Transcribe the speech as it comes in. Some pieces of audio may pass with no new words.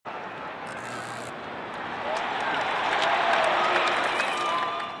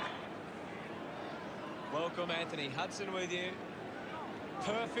Anthony Hudson with you.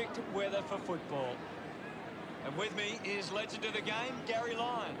 Perfect weather for football. And with me is legend of the game, Gary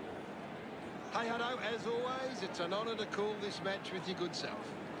Lyon. Hey, Hutto, as always, it's an honour to call this match with your good self.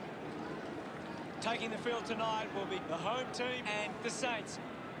 Taking the field tonight will be the home team and the Saints.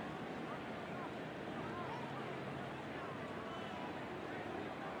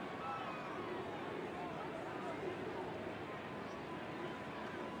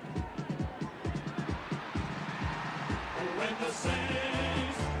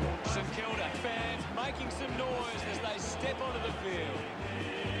 St Kilda fans making some noise as they step onto the field.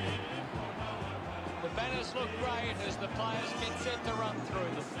 The banners look great as the players get set to run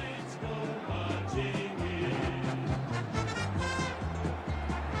through them.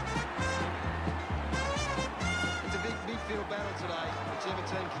 It's a big midfield battle today. Whichever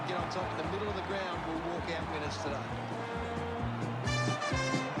team can get on top in the middle of the ground will walk out winners today.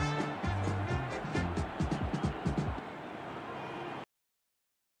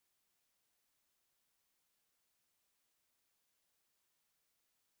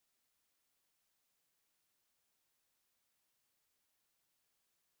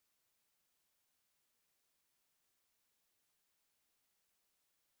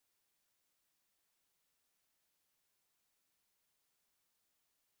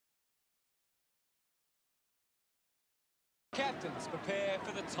 Captains prepare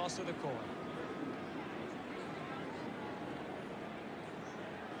for the toss of the coin.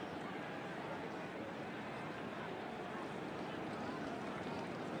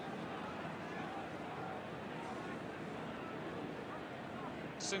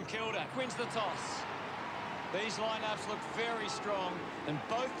 St Kilda wins the toss. These lineups look very strong and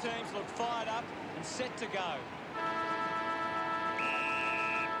both teams look fired up and set to go.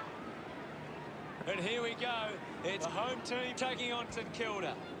 And here we go. It's the home team taking on St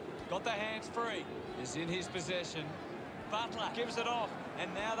Kilda. Got the hands free. Is in his possession. Butler gives it off.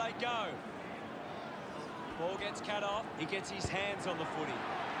 And now they go. Ball gets cut off. He gets his hands on the footy.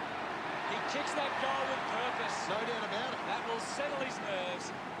 He kicks that goal with purpose. No doubt about it. That will settle his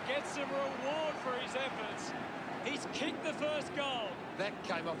nerves. Gets some reward for his efforts. He's kicked the first goal. That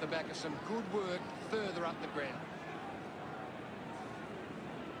came off the back of some good work further up the ground.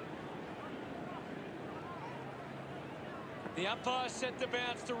 The umpire set the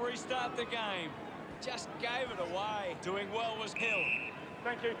bounce to restart the game. Just gave it away. Doing well was Hill.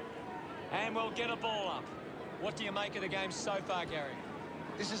 Thank you. And we'll get a ball up. What do you make of the game so far, Gary?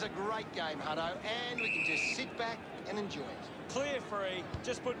 This is a great game, Hutto, and we can just sit back and enjoy it. Clear free.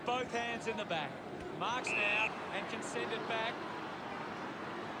 Just put both hands in the back. Marks now and can send it back.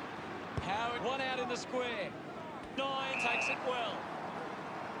 Howard, one out in the square. 9 takes it well.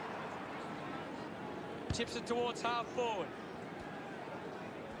 Chips it towards half forward.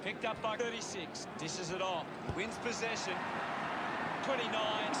 Picked up by 36. Dishes it off. Wins possession.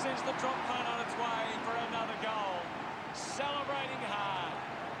 29. Sends the drop punt on its way for another goal. Celebrating hard.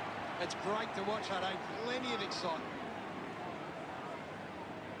 It's great to watch, Hutto. Plenty of excitement.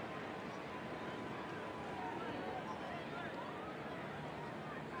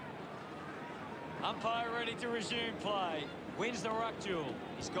 Umpire ready to resume play. Wins the ruck duel.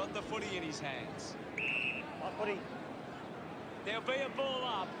 He's got the footy in his hands. Footy. There'll be a ball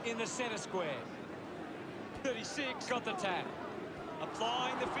up in the centre square. 36 got the tap.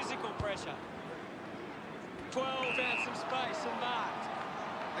 Applying the physical pressure. 12 found some space and marked.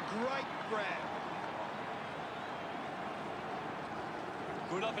 A great grab.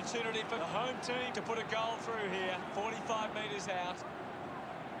 Good opportunity for the home team to put a goal through here. 45 metres out.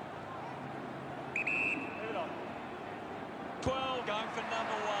 Leave it on. 12 going for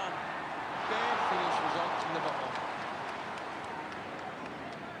number 1. Bad finish results in the bottom.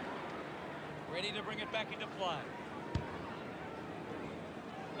 Ready to bring it back into play.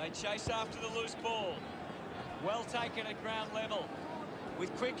 They chase after the loose ball. Well taken at ground level.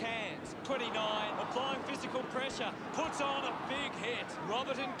 With quick hands. 29, applying physical pressure. Puts on a big hit.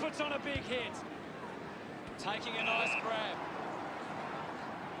 Robertson puts on a big hit. Taking a nice grab.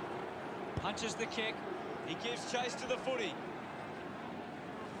 Punches the kick. He gives chase to the footy.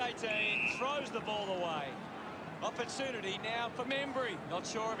 18, throws the ball away. Opportunity now for Membry. Not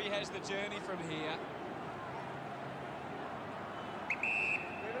sure if he has the journey from here.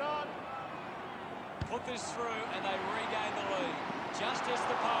 Leave it on. Put this through and they regain the lead. Just as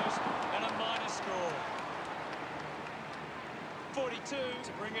the post and a minor score. 42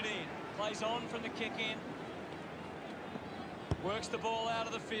 to bring it in. Plays on from the kick in. Works the ball out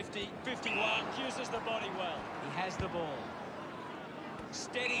of the 50. 51, uses the body well. He has the ball.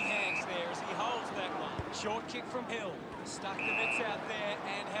 Steady hands there as he holds that one. Short kick from Hill. Stuck the bits out there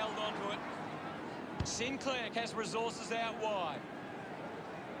and held onto it. Sinclair has resources out wide.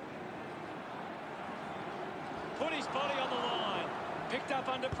 Put his body on the line. Picked up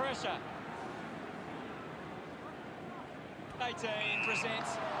under pressure. 18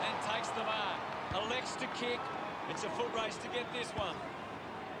 presents and takes the mark. Elects to kick. It's a foot race to get this one.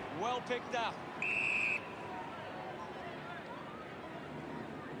 Well picked up.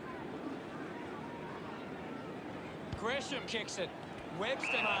 Gresham kicks it.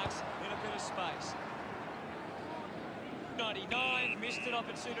 Webster marks in a bit of space. 99 missed an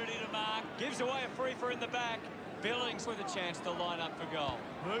opportunity to mark. Gives away a free for in the back. Billings with a chance to line up for goal.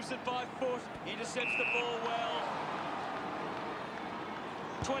 Moves it by foot. Intercepts the ball well.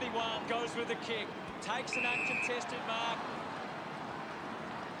 21 goes with the kick. Takes an uncontested mark.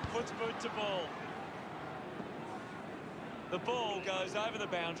 Puts boot to ball. The ball goes over the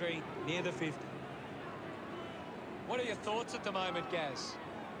boundary near the 50. What are your thoughts at the moment, Gaz?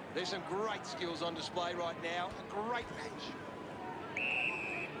 There's some great skills on display right now. A great match.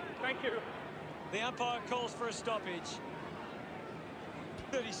 Thank you. The umpire calls for a stoppage.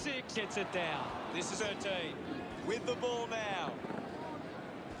 36 gets it down. This is 13. With the ball now.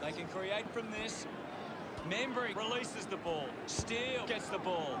 They can create from this. Membry releases the ball. Steele gets the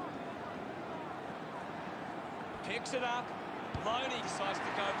ball. Picks it up. Loney decides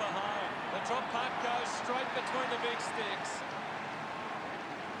to go for home. The drop punt goes straight between the big sticks.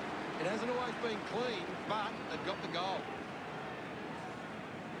 It hasn't always been clean, but they've got the goal.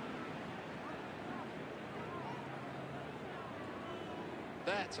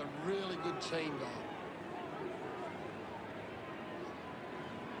 That's a really good team goal.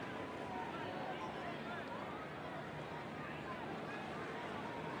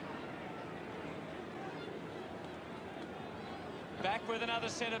 Back with another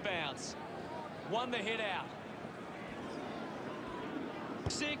centre bounce. Won the hit out.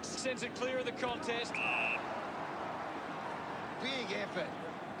 6 sends it clear of the contest. Big effort.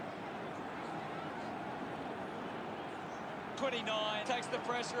 29 takes the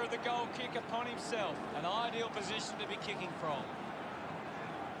pressure of the goal kick upon himself. An ideal position to be kicking from.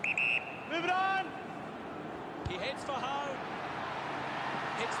 Move it on. He heads for home.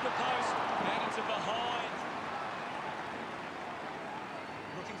 Hits the post and into behind.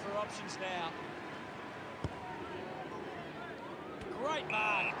 Looking for options now. Great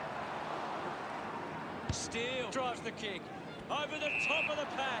mark. Steele drives the kick. Over the top of the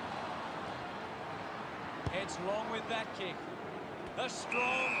pack. Heads long with that kick. A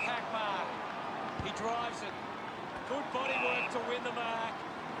strong pack mark. He drives it. Good body work to win the mark.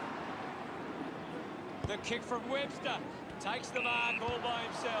 The kick from Webster. Takes the mark all by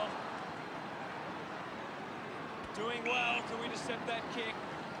himself. Doing well to intercept that kick.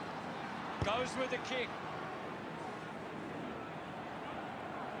 Goes with the kick.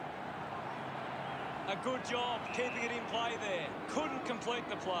 A good job keeping it in play there. Couldn't complete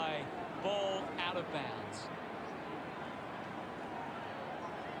the play. Ball out of bounds.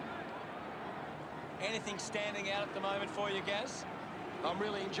 Anything standing out at the moment for you, Gaz? I'm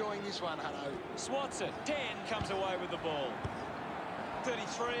really enjoying this one, Hutto. Swats it. 10 comes away with the ball.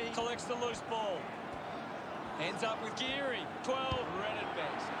 33 collects the loose ball. Ends up with Geary. 12 red at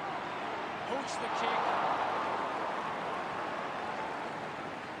best. Hooks the kick.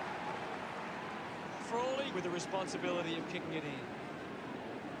 Frawley with the responsibility of kicking it in.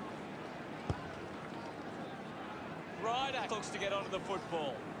 Ryder looks to get onto the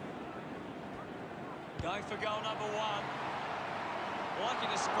football. Going for goal number 1. Lucky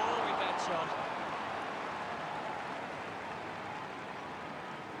to score with that shot.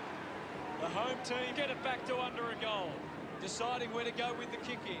 The home team get it back to under a goal. Deciding where to go with the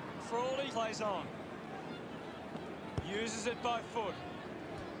kick in. Frawley plays on. Uses it by foot.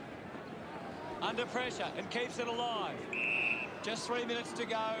 Under pressure and keeps it alive. Just 3 minutes to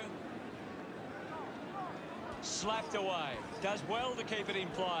go. Slapped away. Does well to keep it in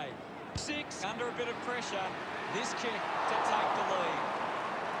play. 6 under a bit of pressure. This kick to take the lead.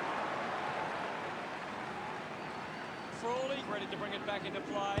 Frawley ready to bring it back into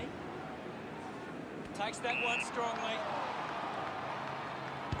play. Takes that one strongly.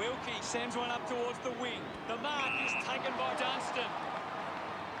 Wilkie sends one up towards the wing. The mark is taken by Dunstan.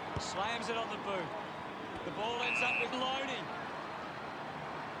 Slams it on the boot. The ball ends up with Loney.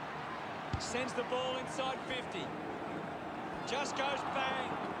 Sends the ball inside 50. Just goes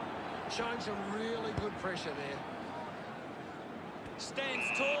bang. Showing some really good pressure there. Stands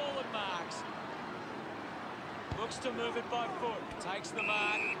tall and marks. Looks to move it by foot. Takes the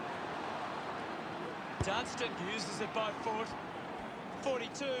mark. Dunstan uses it by foot.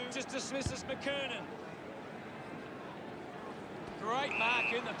 42 just dismisses McKernan. Great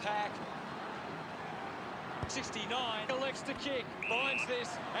mark in the pack. 69 elects to kick, finds this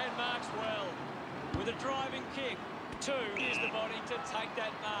and marks well. With a driving kick, 2, here's the body to take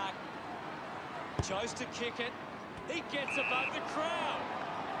that mark. Chose to kick it, he gets above the crowd.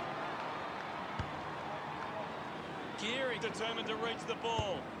 Geary determined to reach the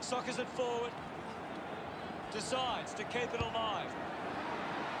ball, soccers it forward, decides to keep it alive.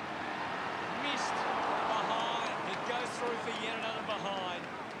 Missed behind, it goes through for yet another behind.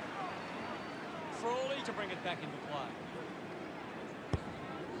 Frawley to bring it back into play.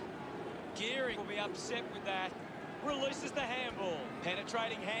 Geary will be upset with that. Releases the handball.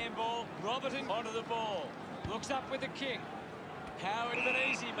 Penetrating handball. Robertson onto the ball. Looks up with the kick. Howard with an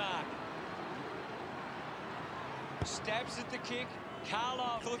easy mark. Stabs at the kick.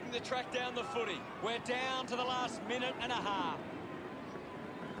 Carlisle looking to track down the footy. We're down to the last minute and a half.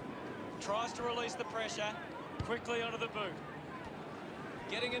 Tries to release the pressure. Quickly onto the boot.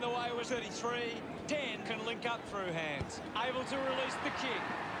 Getting in the way was 33. 10 can link up through hands. Able to release the kick.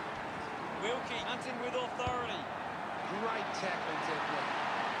 Wilkie hunting with authority. Great tackle technique.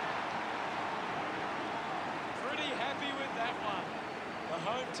 Pretty happy with that one. The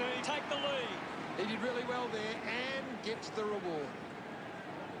home team take the lead. He did really well there and gets the reward.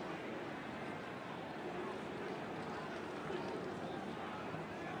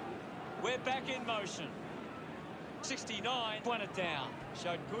 We're back in motion. 69 won it down.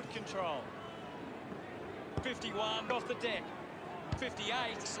 Showed good control. 51 off the deck.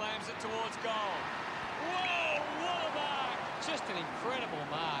 58 slams it towards goal. Whoa, what a mark! Just an incredible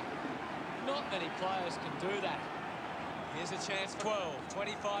mark. Not many players can do that. Here's a chance for 12,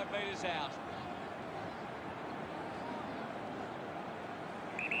 25 metres out.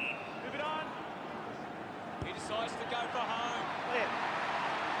 Move it on. He decides to go for home. Yeah.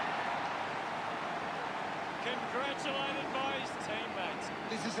 Congratulated by his teammates.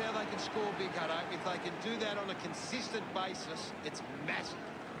 This is how they can score big, Hutto. If they can do that on a consistent basis, it's massive.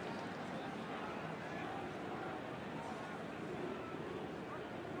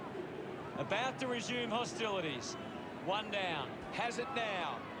 About to resume hostilities. 1 down. Has it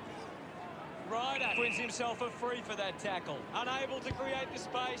now. Ryder wins himself a free for that tackle. Unable to create the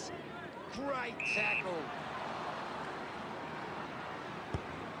space. Great tackle.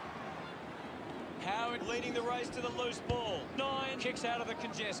 Howard leading the race to the loose ball. 9 kicks out of the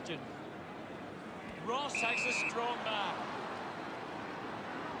congestion. Ross takes a strong mark.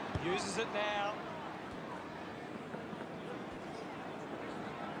 Uses it now.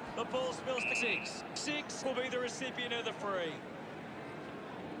 The ball spills to 6. 6 will be the recipient of the free.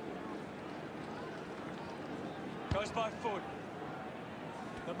 Goes by foot.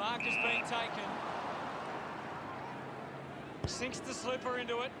 The mark has been taken. Sinks the slipper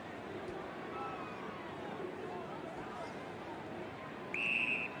into it.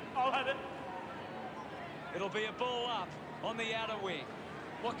 I'll have it. It'll be a ball up on the outer wing.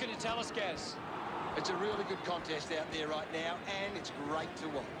 What can you tell us, Gaz? It's a really good contest out there right now, and it's great to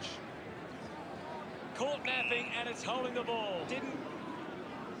watch. Caught napping, and it's holding the ball. Didn't.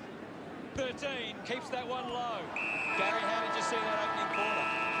 13 keeps that one low. Gary, how did you see that opening quarter?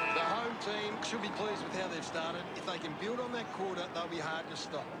 The home team should be pleased with how they've started. If they can build on that quarter, they'll be hard to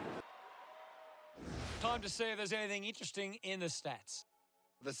stop. Time to see if there's anything interesting in the stats.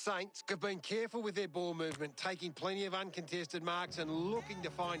 The Saints have been careful with their ball movement, taking plenty of uncontested marks and looking to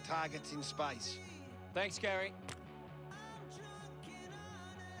find targets in space. Thanks, Gary.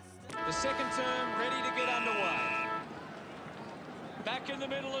 The second term ready to get underway. Back in the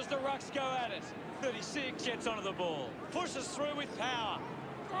middle as the Rucks go at it. 36 gets onto the ball. Pushes through with power.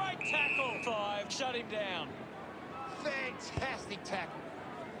 Great tackle. 5 shut him down. Fantastic tackle.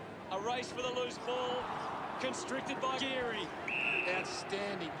 A race for the loose ball. Constricted by Geary.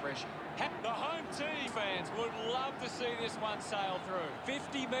 Outstanding pressure. The home team fans would love to see this one sail through.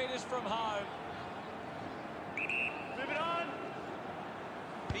 50 metres from home. Move it on.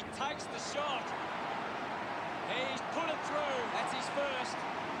 He takes the shot. He's put it through. That's his first.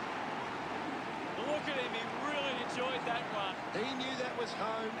 Look at him. He really enjoyed that one. He knew that was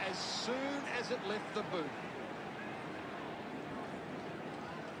home as soon as it left the boot.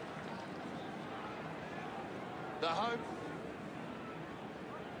 The home.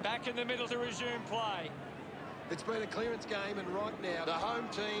 Back in the middle to resume play. It's been a clearance game, and right now, the home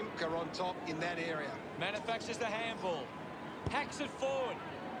team are on top in that area. Manufactures the handball. Hacks it forward.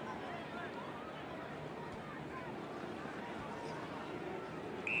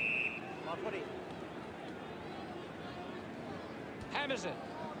 My footy. Hammers it.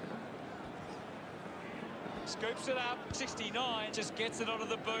 Scoops it up. 69 just gets it onto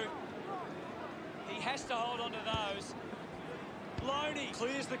the boot. He has to hold on to those. Loney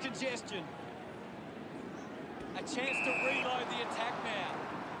clears the congestion. A chance to reload the attack now.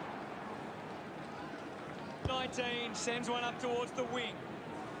 19 sends one up towards the wing.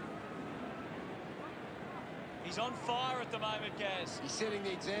 He's on fire at the moment, Gaz. He's setting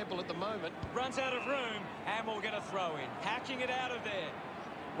the example at the moment. Runs out of room, and we'll get a throw in. Hacking it out of there.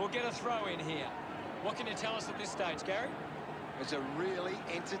 We'll get a throw in here. What can you tell us at this stage, Gary? It's a really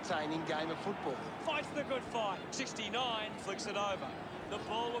entertaining game of football. Fights the good fight. 69 flicks it over. The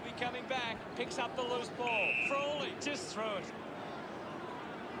ball will be coming back. Picks up the loose ball. Frawley just threw it.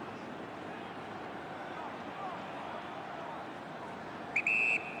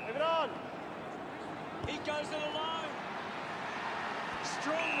 Move it on. He goes it alone.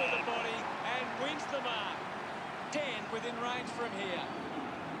 Strong with the body and wins the mark. 10 within range from here.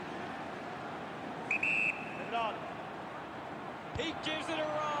 Move it on. He gives it a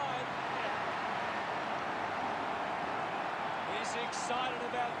ride. He's excited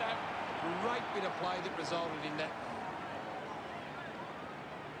about that. Great bit of play that resulted in that.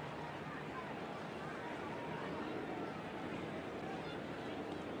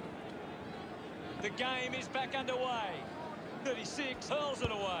 The game is back underway. 36 hurls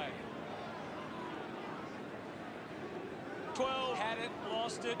it away. 12 had it,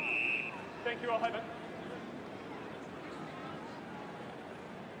 lost it. Thank you, I'll have it.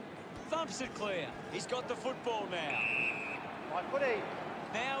 Thumps it clear. He's got the football now. My footy.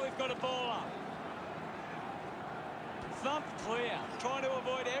 Now we've got a ball up. Thump clear. Trying to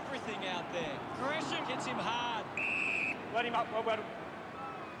avoid everything out there. Gresham hits him hard. Let him up. Well.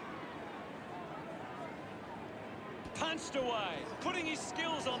 Punched away. Putting his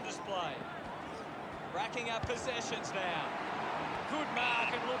skills on display. Racking up possessions now. Good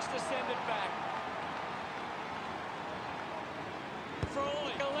mark and looks to send it back.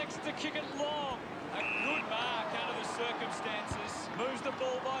 Frawley elects to kick it long. A good mark under the circumstances. Moves the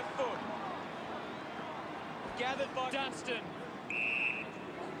ball by foot. Gathered by Dunstan.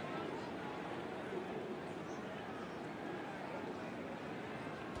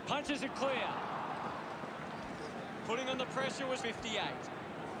 Punches it clear. Putting on the pressure was 58.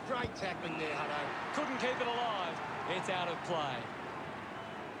 Great tackling there, Hutto. Couldn't keep it alive. It's out of play.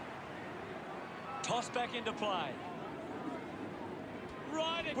 Toss back into play.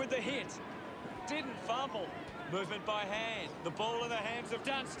 Right with the hit. Didn't fumble. Movement by hand. The ball in the hands of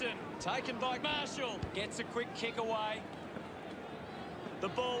Dunstan. Taken by Marshall. Gets a quick kick away. The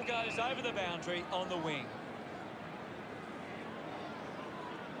ball goes over the boundary on the wing.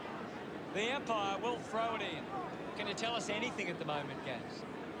 The umpire will throw it in. Can you tell us anything at the moment, Gaz?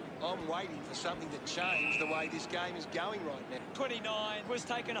 I'm waiting for something to change the way this game is going right now. 29 was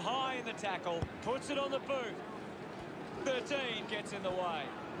taken high in the tackle. Puts it on the boot. 13 gets in the way.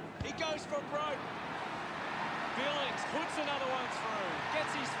 He goes for broke. Billings puts another one through.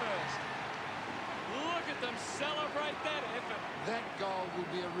 Gets his first. Look at them celebrate that effort. That goal will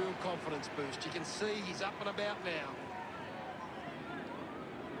be a real confidence boost. You can see he's up and about now.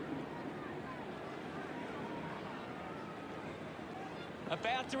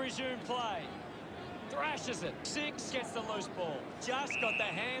 About to resume play. Thrashes it. 6 gets the loose ball. Just got the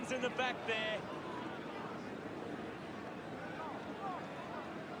hands in the back there.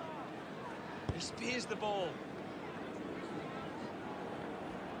 He spears the ball.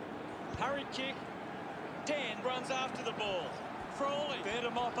 Hurry kick. 10 runs after the ball. Frawley there to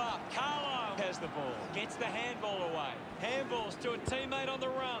mop up. Carlisle has the ball. Gets the handball away. Handballs to a teammate on the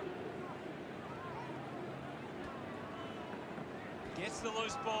run. Gets the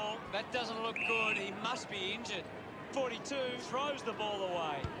loose ball. That doesn't look good. He must be injured. 42 throws the ball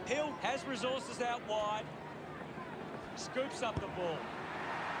away. Hill has resources out wide. Scoops up the ball.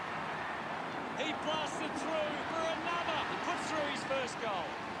 He blasts it through for another. He puts through his first goal.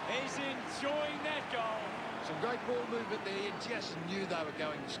 He's enjoying that goal. Some great ball movement there. You just knew they were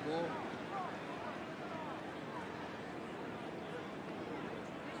going to score.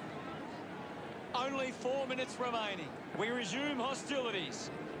 Only 4 minutes remaining. We resume hostilities.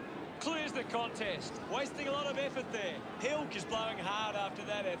 Clears the contest. Wasting a lot of effort there. Hilk is blowing hard after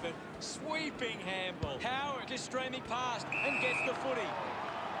that effort. Sweeping handball. Howard is streaming past and gets the footy.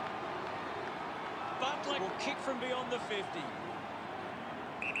 Butler will kick from beyond the 50.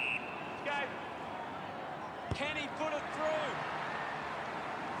 Go. Can he put it through?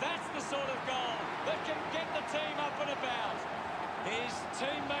 That's the sort of goal that can get the team up and about. His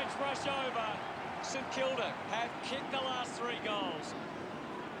teammates rush over. St Kilda have kicked the last 3 goals.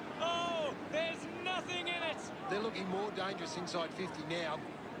 Oh, there's nothing in it. They're looking more dangerous inside 50 now.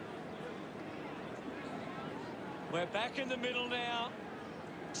 We're back in the middle now.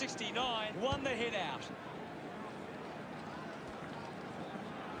 69 won the hit out.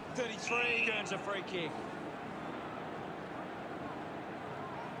 33 earns a free kick.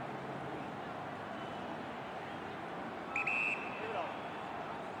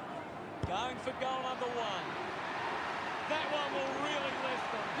 going for goal number one. That one will really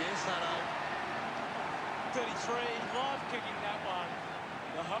lift them. Yes, I know. 33, love kicking that one.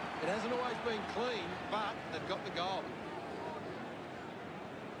 It hasn't always been clean, but they've got the goal.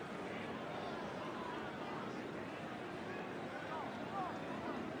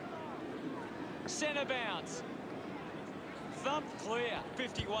 Centre bounce. Thumped clear.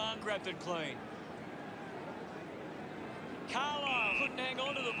 51, grabbed it clean. Carlisle couldn't hang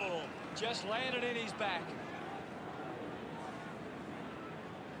on to the ball. Just landed in his back.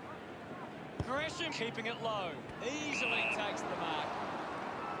 Gresham keeping it low. Easily takes the mark.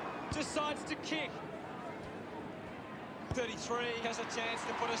 Decides to kick. 33 has a chance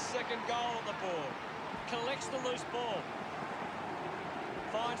to put a second goal on the board. Collects the loose ball.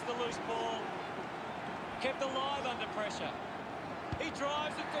 Finds the loose ball. Kept alive under pressure. He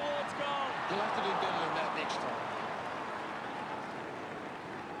drives it towards goal. He'll have to do better than that next time.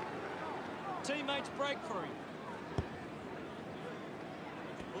 Teammates break for him.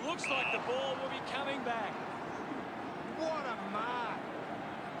 Looks like the ball will be coming back. What a mark.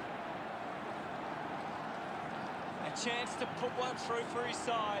 A chance to put one through for his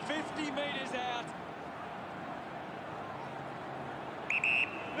side. 50 metres out.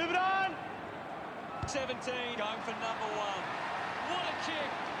 Move it on! 17 going for number one. What a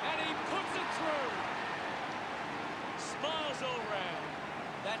kick, and he puts it through. Smiles all round.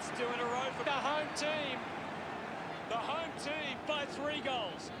 That's 2 in a row for the home team. The home team by 3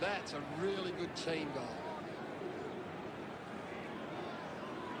 goals. That's a really good team goal.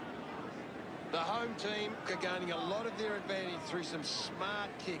 The home team are gaining a lot of their advantage through some smart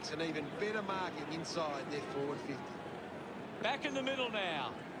kicks and even better marking inside their forward 50. Back in the middle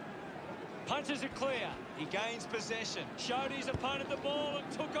now. Punches it clear. He gains possession. Showed his opponent the ball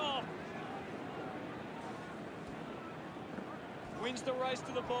and took off. Wins the race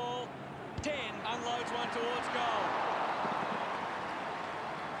to the ball. 10 unloads one towards goal.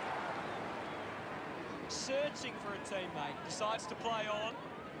 Searching for a teammate. Decides to play on.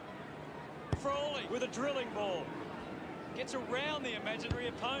 Frawley with a drilling ball. Gets around the imaginary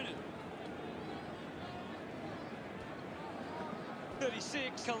opponent.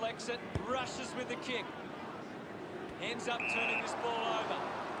 36 collects it, rushes with the kick. Ends up turning this ball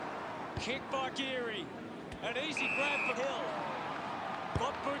over. Kick by Geary. An easy grab for Hill.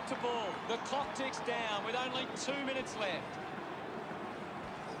 Got boot to ball. The clock ticks down with only 2 minutes left.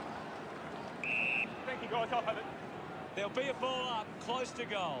 Thank you, guys. I'll have it. There'll be a ball up, close to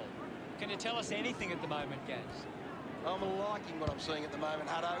goal. Can you tell us anything at the moment, Gaz? I'm liking what I'm seeing at the moment,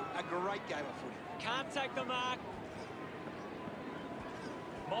 Hutto. A great game of footy. Can't take the mark.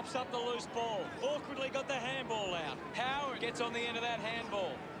 Mops up the loose ball. Awkwardly got the handball out. Howard gets on the end of that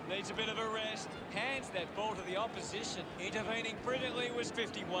handball. Needs a bit of a rest. Hands that ball to the opposition. Intervening brilliantly was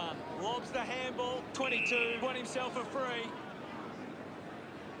 51. Lobs the handball. 22. Won himself a free.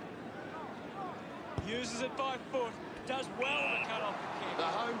 Uses it by foot. Does well to cut off the kick. The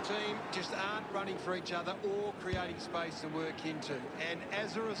home team just aren't running for each other or creating space to work into. And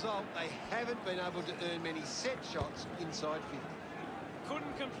as a result, they haven't been able to earn many set shots inside 50.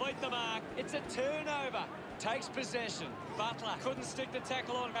 Couldn't complete the mark. It's a turnover. Takes possession. Butler couldn't stick the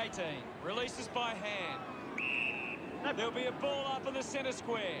tackle on 18. Releases by hand. There'll be a ball up in the centre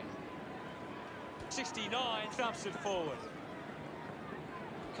square. 69 thumps it forward.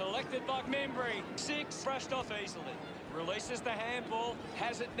 Collected by Membry. 6 brushed off easily. Releases the handball.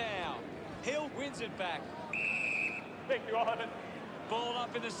 Has it now. Hill wins it back. Thank you, I'll have it. Ball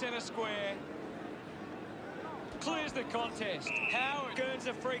up in the centre square. Clears the contest. Howard earns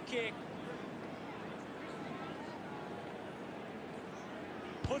a free kick.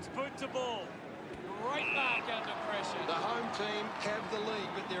 Puts boot to ball. Great mark under pressure. The home team have the lead,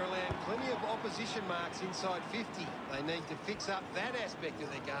 but they're allowing plenty of opposition marks inside 50. They need to fix up that aspect of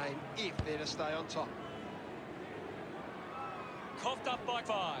their game if they're to stay on top. Coughed up by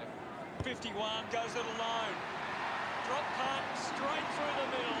 5. 51 goes it alone. Drop punt straight through the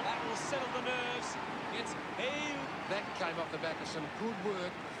middle. That will settle the nerves. It's healed. That came off the back of some good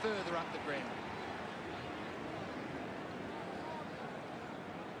work further up the ground.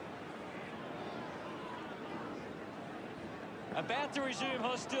 About to resume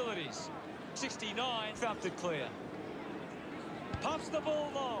hostilities. 69 thumped it clear. Pumps the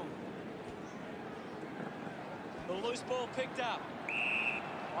ball long. The loose ball picked up.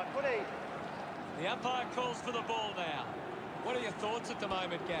 My footy. The umpire calls for the ball now. What are your thoughts at the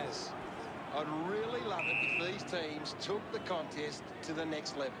moment, Gaz? I'd really love it if these teams took the contest to the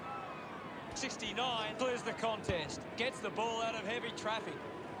next level. 69 clears the contest. Gets the ball out of heavy traffic.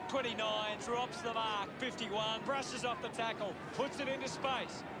 29 drops the mark. 51 brushes off the tackle. Puts it into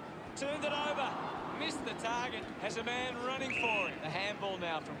space. Turned it over. Missed the target. Has a man running for it. The handball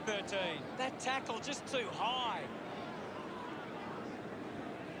now from 13. That tackle just too high.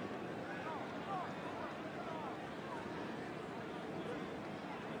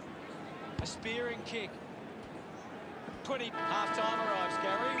 A spearing kick. 20. Half-time arrives,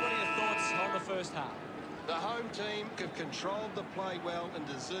 Gary. What are your thoughts on the first half? The home team have controlled the play well and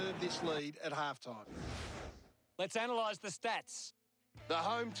deserve this lead at halftime. Let's analyse the stats. The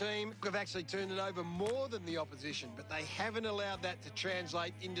home team have actually turned it over more than the opposition, but they haven't allowed that to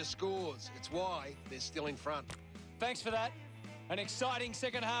translate into scores. It's why they're still in front. Thanks for that. An exciting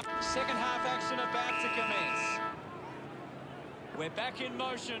second half action about to commence. We're back in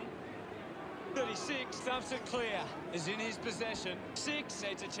motion. 36, thumps it clear, is in his possession. 6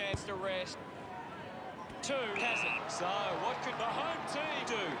 needs a chance to rest. 2 has it. So what could the home team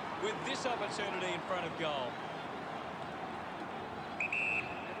do with this opportunity in front of goal?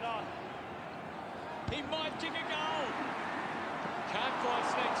 He might kick a goal. Can't quite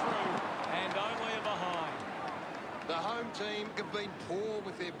sneak through, and only a behind. The home team have been poor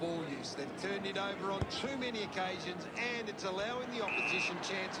with their ball use. They've turned it over on too many occasions, and it's allowing the opposition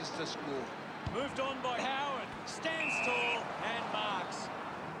chances to score. Moved on by Howard. Stands tall and marks.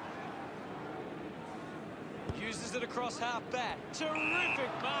 Uses it across half-back.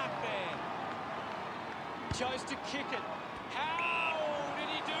 Terrific mark there. Chose to kick it. How did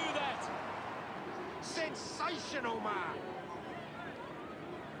he do that? Sensational mark.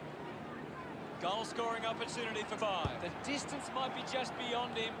 Goal-scoring opportunity for 5. The distance might be just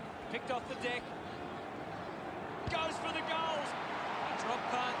beyond him. Picked off the deck. Goes for the goals. A drop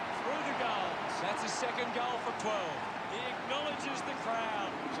punt through the goals. That's his second goal for 12. He acknowledges the crowd.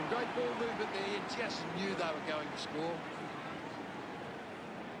 Some great ball movement there. You just knew they were going to score.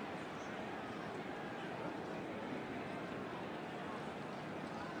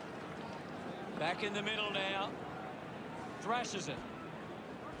 Back in the middle now. Thrashes it.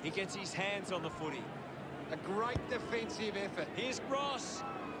 He gets his hands on the footy. A great defensive effort. Here's Ross.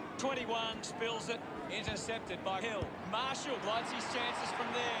 21 spills it. Intercepted by Hill. Marshall lights his chances from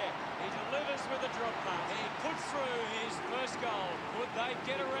there. He delivers with a drop punt. He puts through his first goal. Would they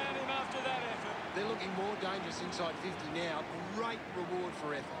get around him after that effort? They're looking more dangerous inside 50 now. Great reward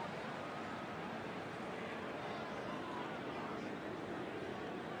for effort.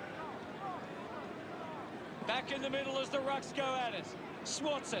 Back in the middle as the Rucks go at it.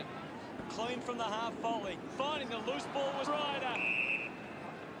 Swats it. Clean from the half volley. Finding the loose ball was Ryder.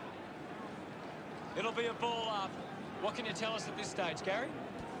 It'll be a ball up. What can you tell us at this stage, Gary?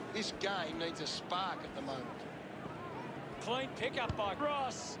 This game needs a spark at the moment. Clean pickup by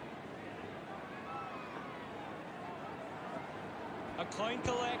Ross. A clean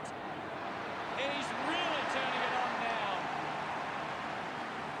collect. He's really turning it on now.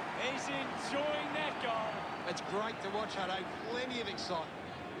 He's enjoying that goal. It's great to watch, Hutto. Plenty of excitement.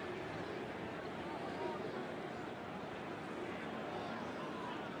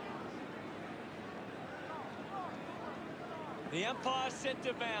 The umpire set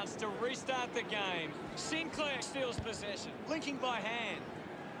to bounce to restart the game. Sinclair steals possession, linking by hand.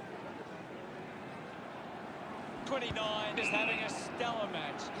 29 is having a stellar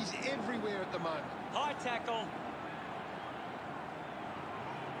match. He's everywhere at the moment. High tackle.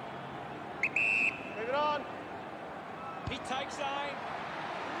 Move it on. He takes aim.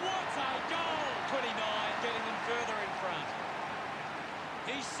 What a goal! 29 getting them further in front.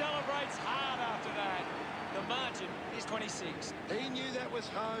 He celebrates hard after that. The margin is 26. He knew that was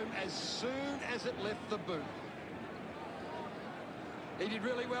home as soon as it left the boot. He did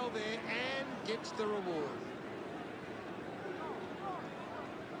really well there and gets the reward.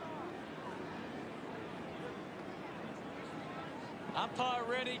 Umpire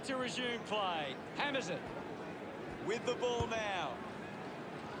ready to resume play. Hammers it. With the ball now.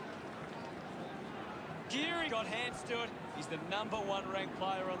 Geary got hands to it. He's the #1 ranked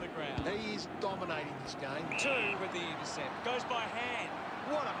player on the ground. He is dominating this game. 2 with the intercept. Goes by hand.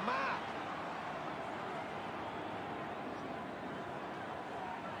 What a mark.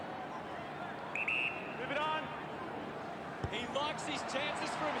 Move it on. He likes his chances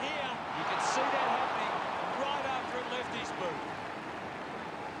from here. You can see that happening right after it left his boot.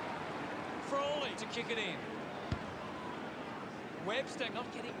 Frawley to kick it in. Webster not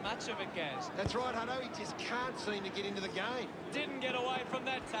getting much of it, Gaz. That's right, Hutto. He just can't seem to get into the game. Didn't get away from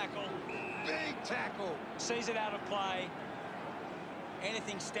that tackle. Big tackle. Sees it out of play.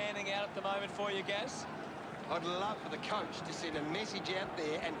 Anything standing out at the moment for you, Gaz? I'd love for the coach to send a message out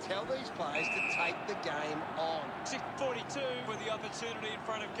there and tell these players to take the game on. 6:42 with the opportunity in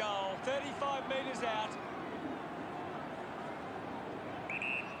front of goal. 35 metres out.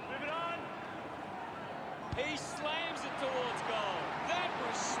 Move it He slams it towards goal. That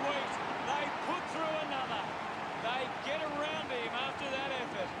was sweet. They put through another. They get around him after that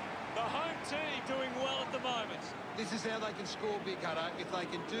effort. The home team doing well at the moment. This is how they can score, Big Hutto. If they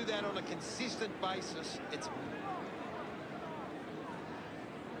can do that on a consistent basis, it's...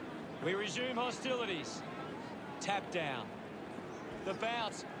 We resume hostilities. Tap down. The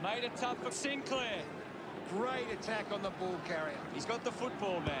bounce made it tough for Sinclair. Great attack on the ball carrier. He's got the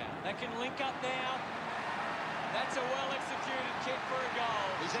football now. They can link up now. That's a well-executed kick for a goal.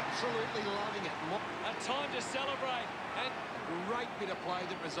 He's absolutely loving it. A time to celebrate. And great bit of play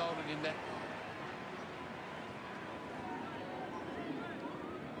that resulted in that.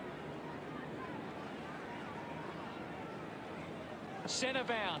 Centre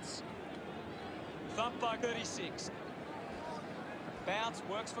bounce. Thump by 36. Bounce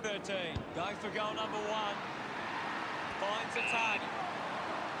works for 13. Going for goal number 1. Finds a target.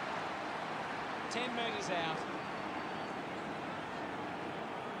 10 metres out.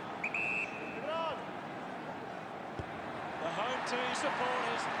 The home team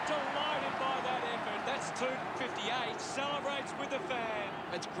supporters delighted by that effort. That's 2:58. Celebrates with the fan.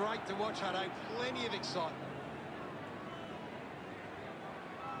 It's great to watch, Hutto. Plenty of excitement.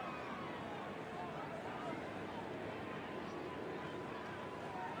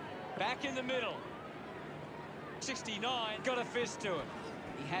 Back in the middle. 69, got a fist to it.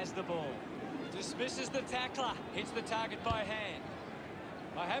 He has the ball. Dismisses the tackler. Hits the target by hand.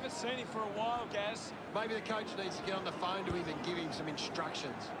 I haven't seen him for a while, Gaz. Maybe the coach needs to get on the phone to him and give him some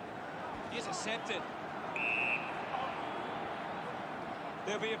instructions. He's accepted.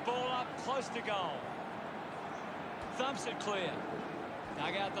 There'll be a ball up close to goal. Thumps it clear.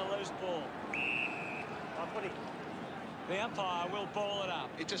 Dug out the loose ball. Footy. The umpire will ball it up.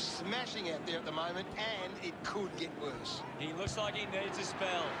 It's just smashing out there at the moment, and it could get worse. He looks like he needs a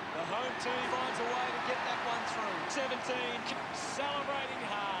spell. The home team finds a way to get that one through. 17, celebrating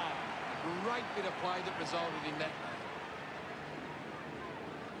hard. Great bit of play that resulted in that.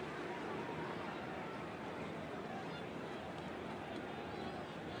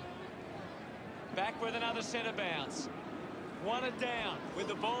 Back with another centre bounce. One it down with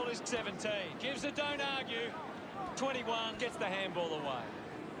the ball is 17. Gives it, don't argue. 21 gets the handball away.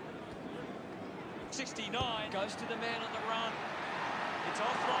 69 goes to the man on the run. It's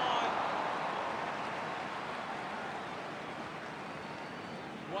offline.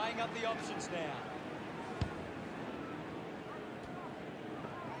 Weighing up the options now.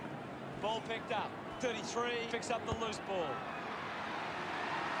 Ball picked up. 33 picks up the loose ball.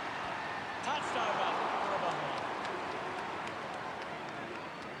 Touched over for a behind.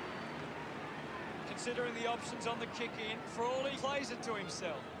 Considering the options on the kick-in, Frawley plays it to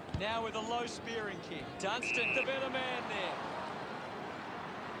himself. Now with a low spearing kick. Dunstan, the better man there.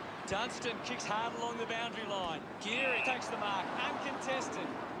 Dunstan kicks hard along the boundary line. Geary takes the mark, uncontested.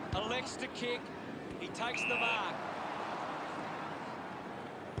 Elects to kick. He takes the mark.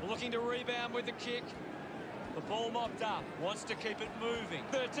 Looking to rebound with the kick. The ball mopped up. Wants to keep it moving.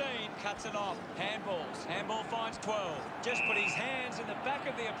 13 cuts it off. Handballs. Handball finds 12. Just put his hands in the back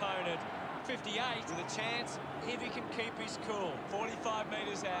of the opponent. 58 with a chance if he can keep his cool. 45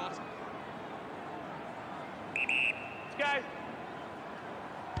 metres out. Let's go.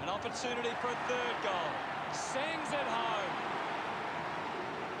 An opportunity for a third goal. Sings it home.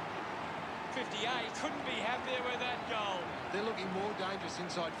 58 couldn't be happier with that goal. They're looking more dangerous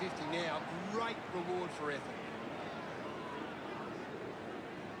inside 50 now. Great reward for effort.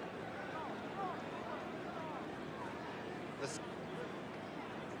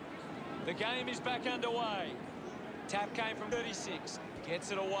 The game is back underway. Tap came from 36.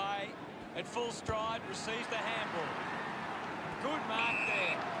 Gets it away. At full stride, receives the handball. Good mark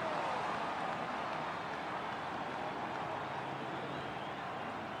there.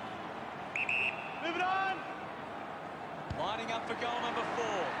 Move it on. Lining up for goal number 4.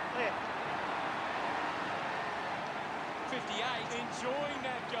 Clear. 58 enjoying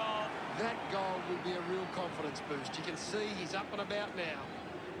that goal. That goal will be a real confidence boost. You can see he's up and about now.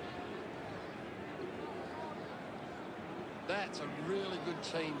 That's a really good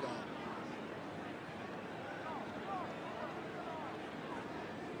team goal.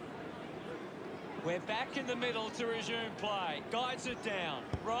 We're back in the middle to resume play. Guides it down.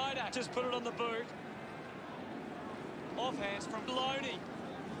 Ryder just put it on the boot. Offhands from Loney.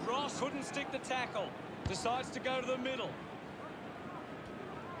 Ross couldn't stick the tackle. Decides to go to the middle.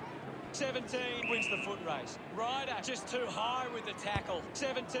 17 wins the foot race. Ryder just too high with the tackle.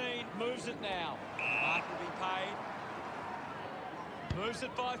 17 moves it now. Mark will be paid. Moves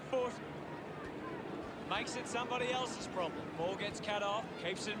it by foot. Makes it somebody else's problem. Ball gets cut off,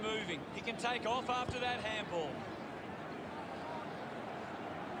 keeps it moving. He can take off after that handball.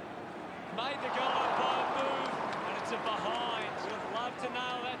 Made the goal by a move, and it's a behind. Would have loved to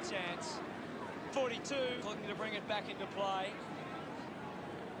nail that chance. 42, looking to bring it back into play.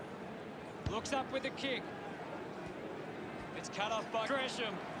 Looks up with the kick. It's cut off by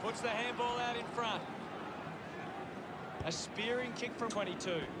Gresham. Puts the handball out in front. A spearing kick from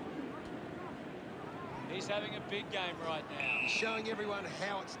 22. He's having a big game right now. He's showing everyone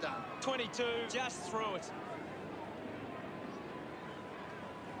how it's done. 22, just through it.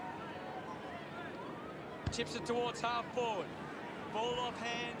 Tips it towards half forward. Ball off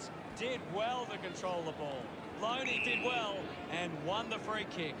hands. Did well to control the ball. Loney did well and won the free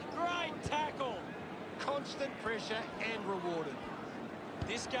kick. Great tackle. Constant pressure and rewarded.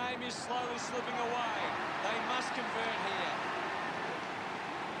 This game is slowly slipping away. They must convert here.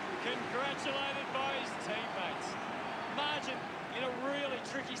 Congratulated by his teammates. Margin in a really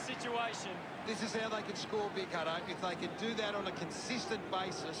tricky situation. This is how they can score big, Hutto. If they can do that on a consistent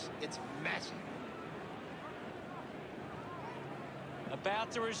basis, it's massive.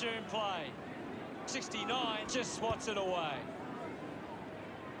 About to resume play. 69 just swats it away.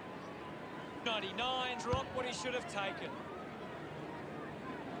 99 dropped what he should have taken.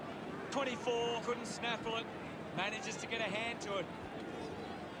 24 couldn't snaffle it. Manages to get a hand to it.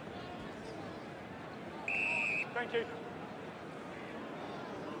 Thank you.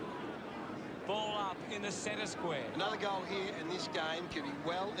 Ball up in the centre square. Another goal here, and this game could be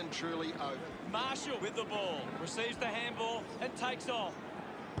well and truly over. Marshall with the ball. Receives the handball and takes off.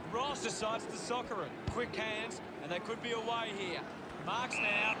 Ross decides to soccer it. Quick hands, and they could be away here. Marks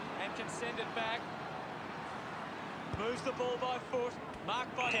now and can send it back. Moves the ball by foot.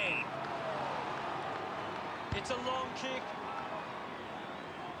 Marked by 10. It's a long kick.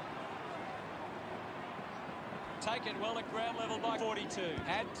 Taken well at ground level by 42.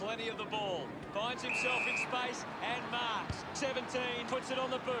 Had plenty of the ball. Finds himself in space and marks. 17 puts it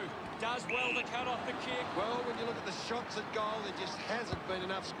on the boot. Does well to cut off the kick. Well, when you look at the shots at goal, there just hasn't been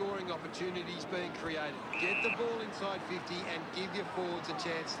enough scoring opportunities being created. Get the ball inside 50 and give your forwards a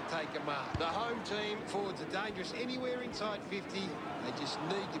chance to take a mark. The home team forwards are dangerous anywhere inside 50. They just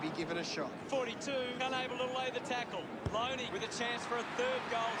need to be given a shot. 42 unable to lay the tackle. Loney with a chance for a third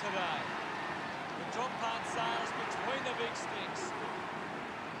goal today. The drop punt sails between the big sticks.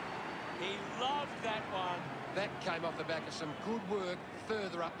 He loved that one. That came off the back of some good work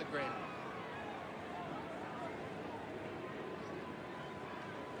further up the ground.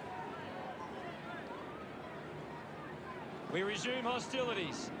 We resume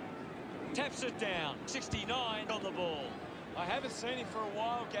hostilities. Taps it down. 69 on the ball. I haven't seen him for a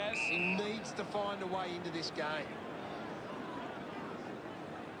while, Gaz. He needs to find a way into this game.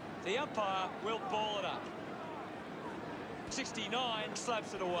 The umpire will ball it up. 69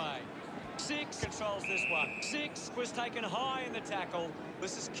 slaps it away. 6 controls this one. 6 was taken high in the tackle.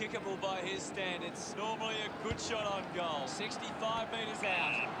 This is kickable by his standards. Normally a good shot on goal. 65 metres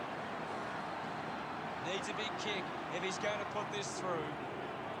out. Needs a big kick if he's going to put this through.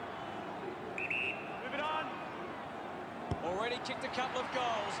 Move it on. Already kicked a couple of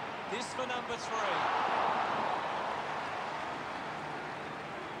goals. This for number 3.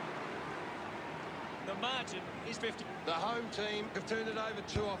 The margin is 50. The home team have turned it over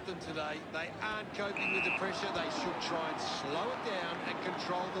too often today. They aren't coping with the pressure. They should try and slow it down and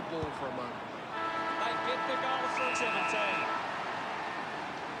control the ball for a moment. They get the goal through 17.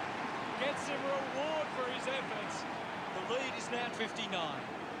 Gets a reward for his efforts. The lead is now 59.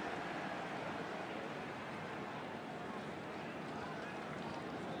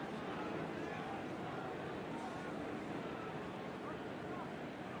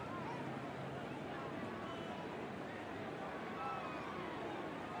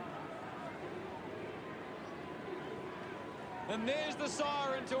 And there's the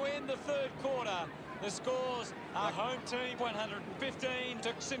siren to end the third quarter. The scores are home team 115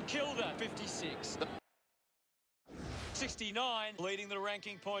 to St Kilda 56. 69 leading the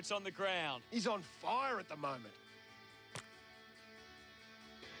ranking points on the ground. He's on fire at the moment.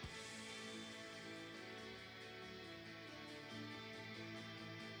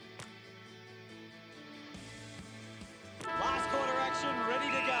 Last quarter action ready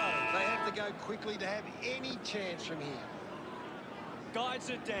to go. They have to go quickly to have any chance from here. Guides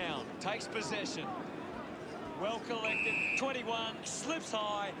it down, takes possession. Well collected. 21 slips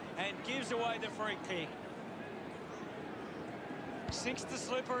high and gives away the free kick. Sinks the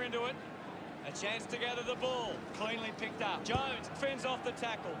slipper into it. A chance to gather the ball. Cleanly picked up. Jones fends off the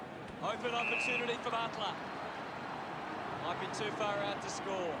tackle. Open opportunity for Butler. Might be too far out to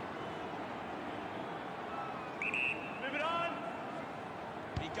score.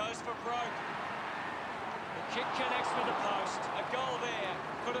 goes for broke. The kick connects with the post. A goal there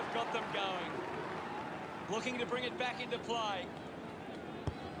could have got them going. Looking to bring it back into play.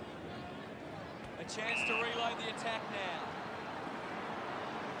 A chance to reload the attack now.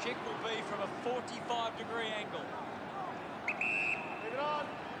 The kick will be from a 45-degree angle. Leave it on.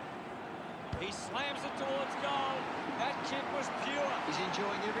 He slams it towards goal. That kick was pure. He's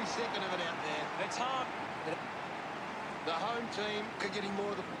enjoying every second of it out there. It's home. The home team could get him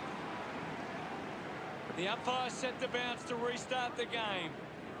more of the... The umpire set the bounce to restart the game.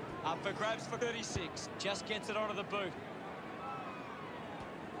 Up for grabs for 36. Just gets it onto the boot.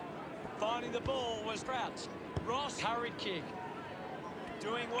 Finding the ball was Crouch. Ross, hurried kick.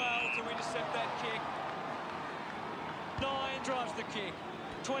 Doing well to intercept that kick. 9 drives the kick.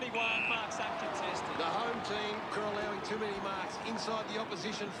 21 marks uncontested. The home team are allowing too many marks inside the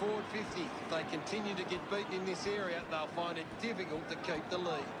opposition forward 50. If they continue to get beaten in this area, they'll find it difficult to keep the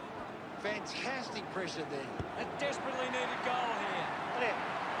lead. Fantastic pressure there. A desperately needed goal here.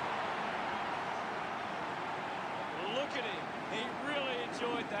 Look at him. He really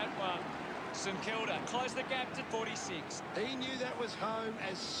enjoyed that one. St Kilda closed the gap to 46. He knew that was home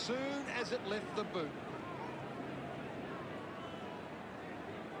as soon as it left the boot.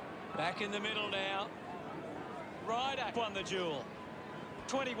 Back in the middle now. Ryder won the duel.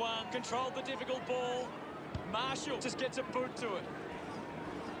 21 controlled the difficult ball. Marshall just gets a boot to it.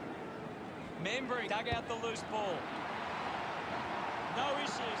 Membry dug out the loose ball. No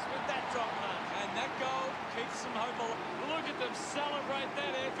issues with that drop mark. And that goal keeps them hopeful. Look at them celebrate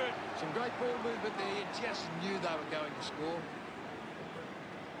that effort. Some great ball movement there. You just knew they were going to score.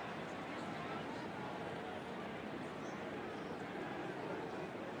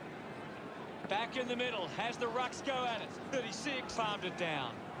 Back in the middle, has the rucks go at it. 36 farmed it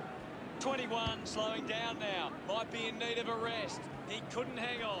down. 21 slowing down now. Might be in need of a rest. He couldn't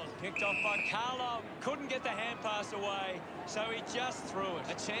hang on. Picked off by Carlo. Couldn't get the hand pass away, so he just threw it.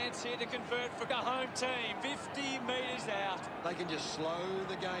 A chance here to convert for the home team. 50 metres out. They can just slow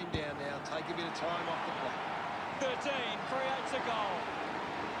the game down now. Take a bit of time off the clock. 13 creates a goal.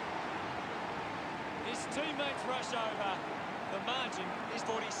 His teammates rush over. The margin is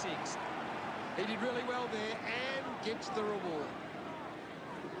 46. He did really well there and gets the reward.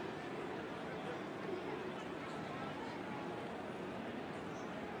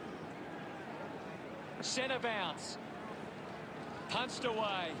 Centre bounce. Punched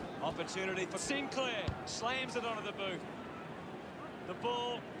away. Opportunity for Sinclair. Slams it onto the boot. The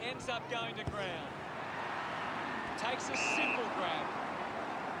ball ends up going to ground. Takes a simple grab.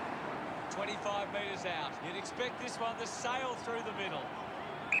 25 metres out. You'd expect this one to sail through the middle.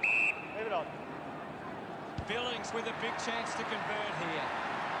 Leave it on. Billings with a big chance to convert here.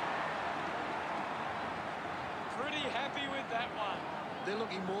 Pretty happy with that one. They're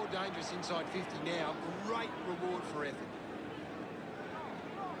looking more dangerous inside 50 now. Great reward for effort.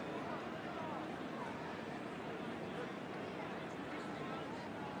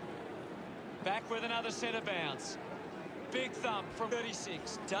 Back with another centre bounce. Big thump from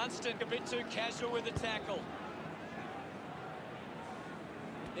 36. Dunstan a bit too casual with the tackle.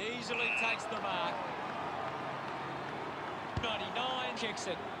 Easily takes the mark. 99 kicks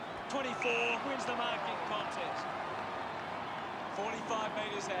it. 24 wins the marking contest. 45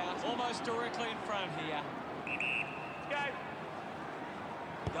 metres out, almost directly in front here. Go.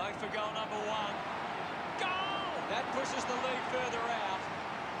 Going for goal number 1. Goal! That pushes the lead further out.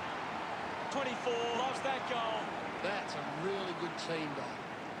 24 loves that goal. That's a really good team goal.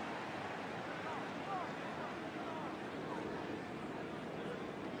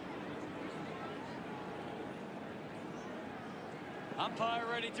 Umpire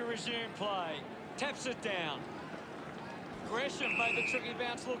ready to resume play. Taps it down. Gresham made the tricky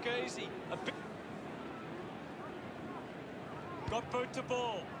bounce look easy. Got boot to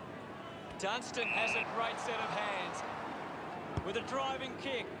ball. Dunstan has a great set of hands. With a driving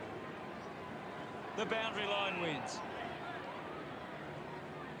kick. The boundary line wins.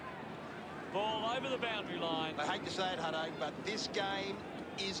 Ball over the boundary line. I hate to say it, Hutto, but this game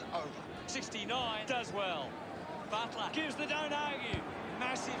is over. 69 does well. Butler gives the don't argue.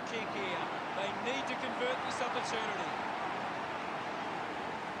 Massive kick here. They need to convert this opportunity.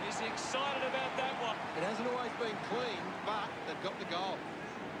 He's excited about that one. It hasn't always been clean, but they've got the goal.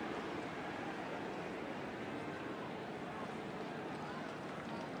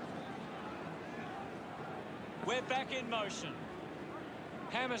 We're back in motion.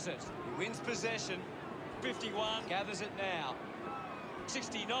 Hammers it. He wins possession. 51 gathers it now.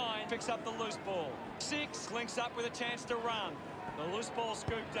 69 picks up the loose ball. 6 links up with a chance to run. The loose ball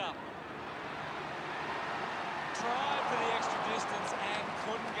scooped up. Tried for the extra distance and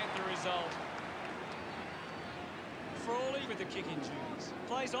couldn't the kicking duties.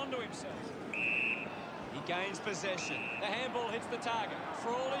 Plays onto himself. He gains possession. The handball hits the target.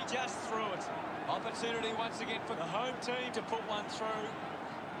 Frawley just threw it. Opportunity once again for the home team to put one through.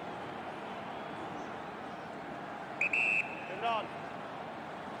 Move it on.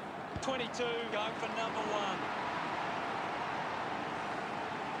 22 going for number 1.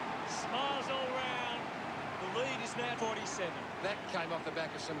 Smiles all round. The lead is now 47. That came off the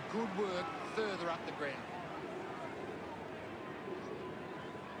back of some good work further up the ground.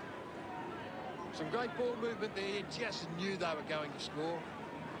 Some great ball movement there. You just knew they were going to score.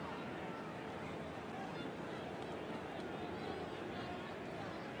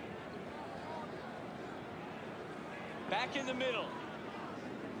 Back in the middle.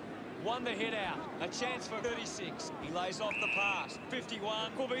 Won the hit out. A chance for 36. He lays off the pass.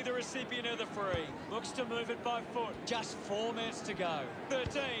 51 will be the recipient of the free. Looks to move it by foot. Just 4 minutes to go.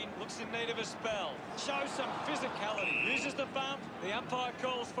 13 looks in need of a spell. Shows some physicality. Uses the bump. The umpire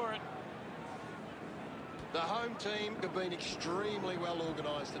calls for it. The home team have been extremely well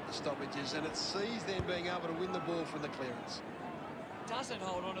organised at the stoppages, and it sees them being able to win the ball from the clearance. Doesn't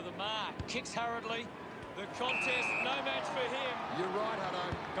hold on to the mark. Kicks hurriedly. The contest, no match for him. You're right,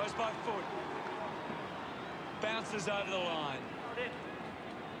 Hutto. Goes by foot. Bounces over the line.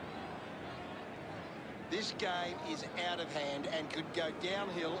 This game is out of hand and could go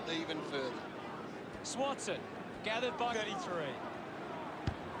downhill even further. Swats it. Gathered by 33.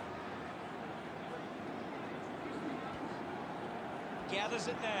 Gathers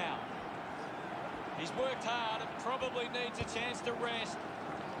it now. He's worked hard and probably needs a chance to rest.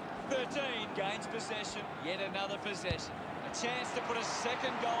 13 gains possession. Yet another possession. A chance to put a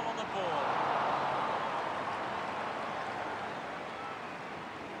second goal on the board.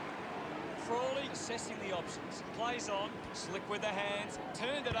 Frawley assessing the options. Plays on. Slick with the hands.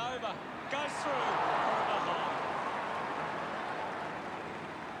 Turned it over. Goes through. For a behind.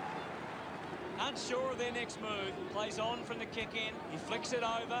 Unsure of their next move. Plays on from the kick in. He flicks it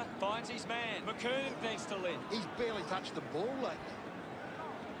over. Finds his man. McKernan needs to lift. He's barely touched the ball lately.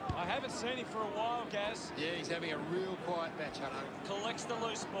 I haven't seen him for a while, Gaz. Yeah, he's having a real quiet match, Hutto. Collects the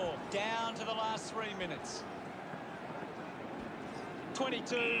loose ball. Down to the last 3 minutes.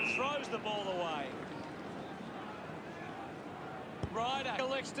 22 throws the ball away. Ryder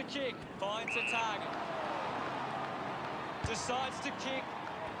collects the kick. Finds a target. Decides to kick.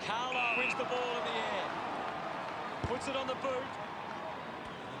 Carlo wins the ball in the air. Puts it on the boot.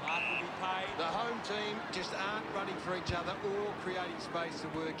 The mark will be paid. The home team just aren't running for each other or creating space to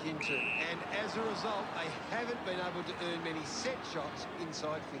work into. And as a result, they haven't been able to earn many set shots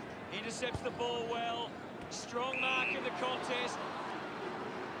inside 50. Intercepts the ball well. Strong mark in the contest.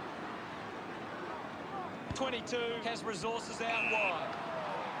 22 has resources out wide.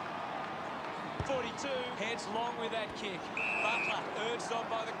 42 heads long with that kick. Butler, urged on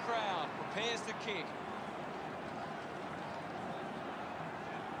by the crowd, prepares the kick.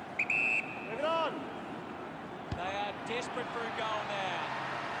 Move it on. They are desperate for a goal now.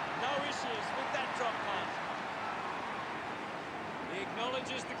 No issues with that drop punt. He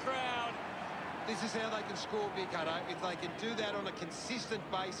acknowledges the crowd. This is how they can score big, Hutto. If they can do that on a consistent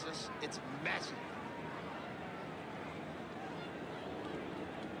basis, it's massive.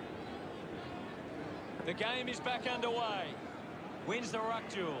 The game is back underway. Wins the ruck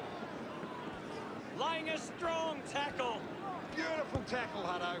duel. Laying a strong tackle. Beautiful tackle,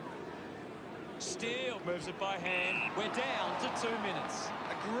 Hutto. Steele moves it by hand. We're down to 2 minutes.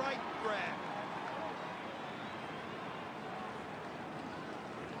 A great grab.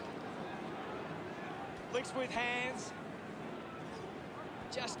 Flicks with hands.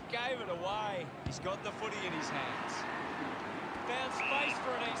 Just gave it away. He's got the footy in his hands. Found space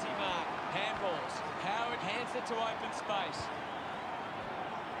for an easy mark. Handballs. Howard hands it to open space.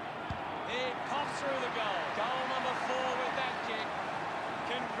 He pops through the goal. Goal number 4 with that kick.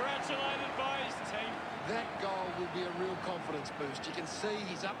 Congratulated by his team. That goal will be a real confidence boost. You can see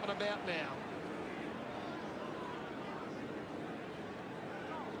he's up and about now.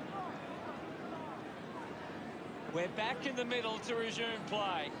 We're back in the middle to resume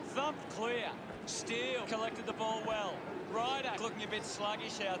play. Thumped clear. Steele collected the ball well. Ryder looking a bit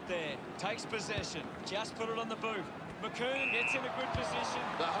sluggish out there. Takes possession. Just put it on the boot. McKernan gets in a good position.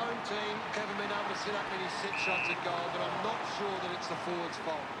 The home team haven't been able to set up many set shots at goal, but I'm not sure that it's the forward's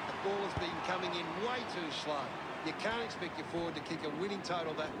fault. The ball has been coming in way too slow. You can't expect your forward to kick a winning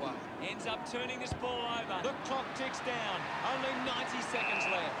total that way. Ends up turning this ball over. The clock ticks down. Only 90 seconds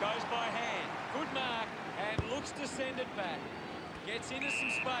left. Goes by hand. Good mark and looks to send it back. Gets into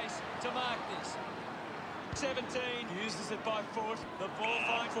some space to mark this. 17 uses it by foot. The ball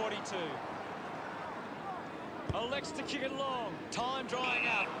finds 42. Elects to kick it long. Time drying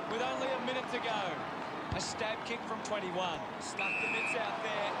up with only a minute to go. A stab kick from 21. Stuck the mitts out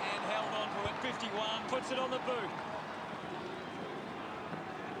there and held on to it. 51 puts it on the boot.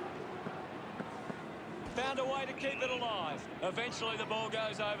 Found a way to keep it alive. Eventually the ball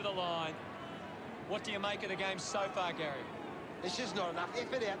goes over the line. What do you make of the game so far, Gary? There's just not enough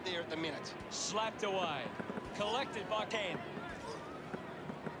effort out there at the minute. Slapped away. Collected by Ken.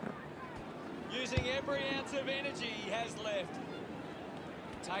 Using every ounce of energy he has left.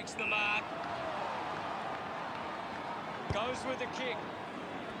 Takes the mark. Goes with the kick.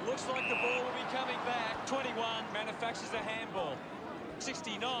 Looks like the ball will be coming back. 21 manufactures a handball.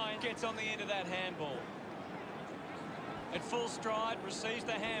 69 gets on the end of that handball. At full stride, receives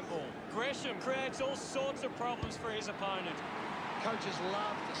the handball. Gresham creates all sorts of problems for his opponent. Coaches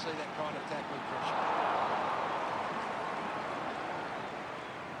love to see that kind of tackling pressure.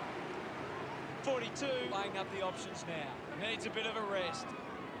 42 weighing up the options now. Needs a bit of a rest.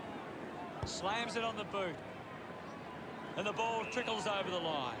 Slams it on the boot. And the ball trickles over the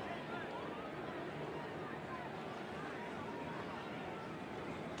line.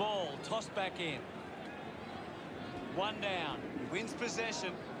 Ball tossed back in. One down. Wins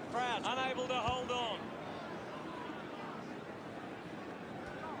possession. Proud unable to hold on.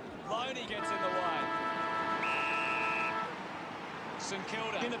 Loney gets in the way. St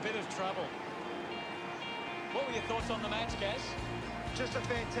Kilda in a bit of trouble. What were your thoughts on the match, Gaz? Just a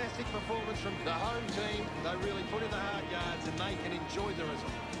fantastic performance from the home team. They really put in the hard yards and they can enjoy the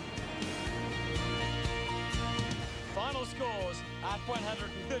result. Final scores at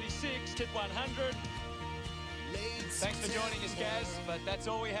 136 to 100. Thanks for joining us, Gaz, but that's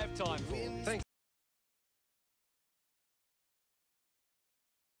all we have time for. Thanks.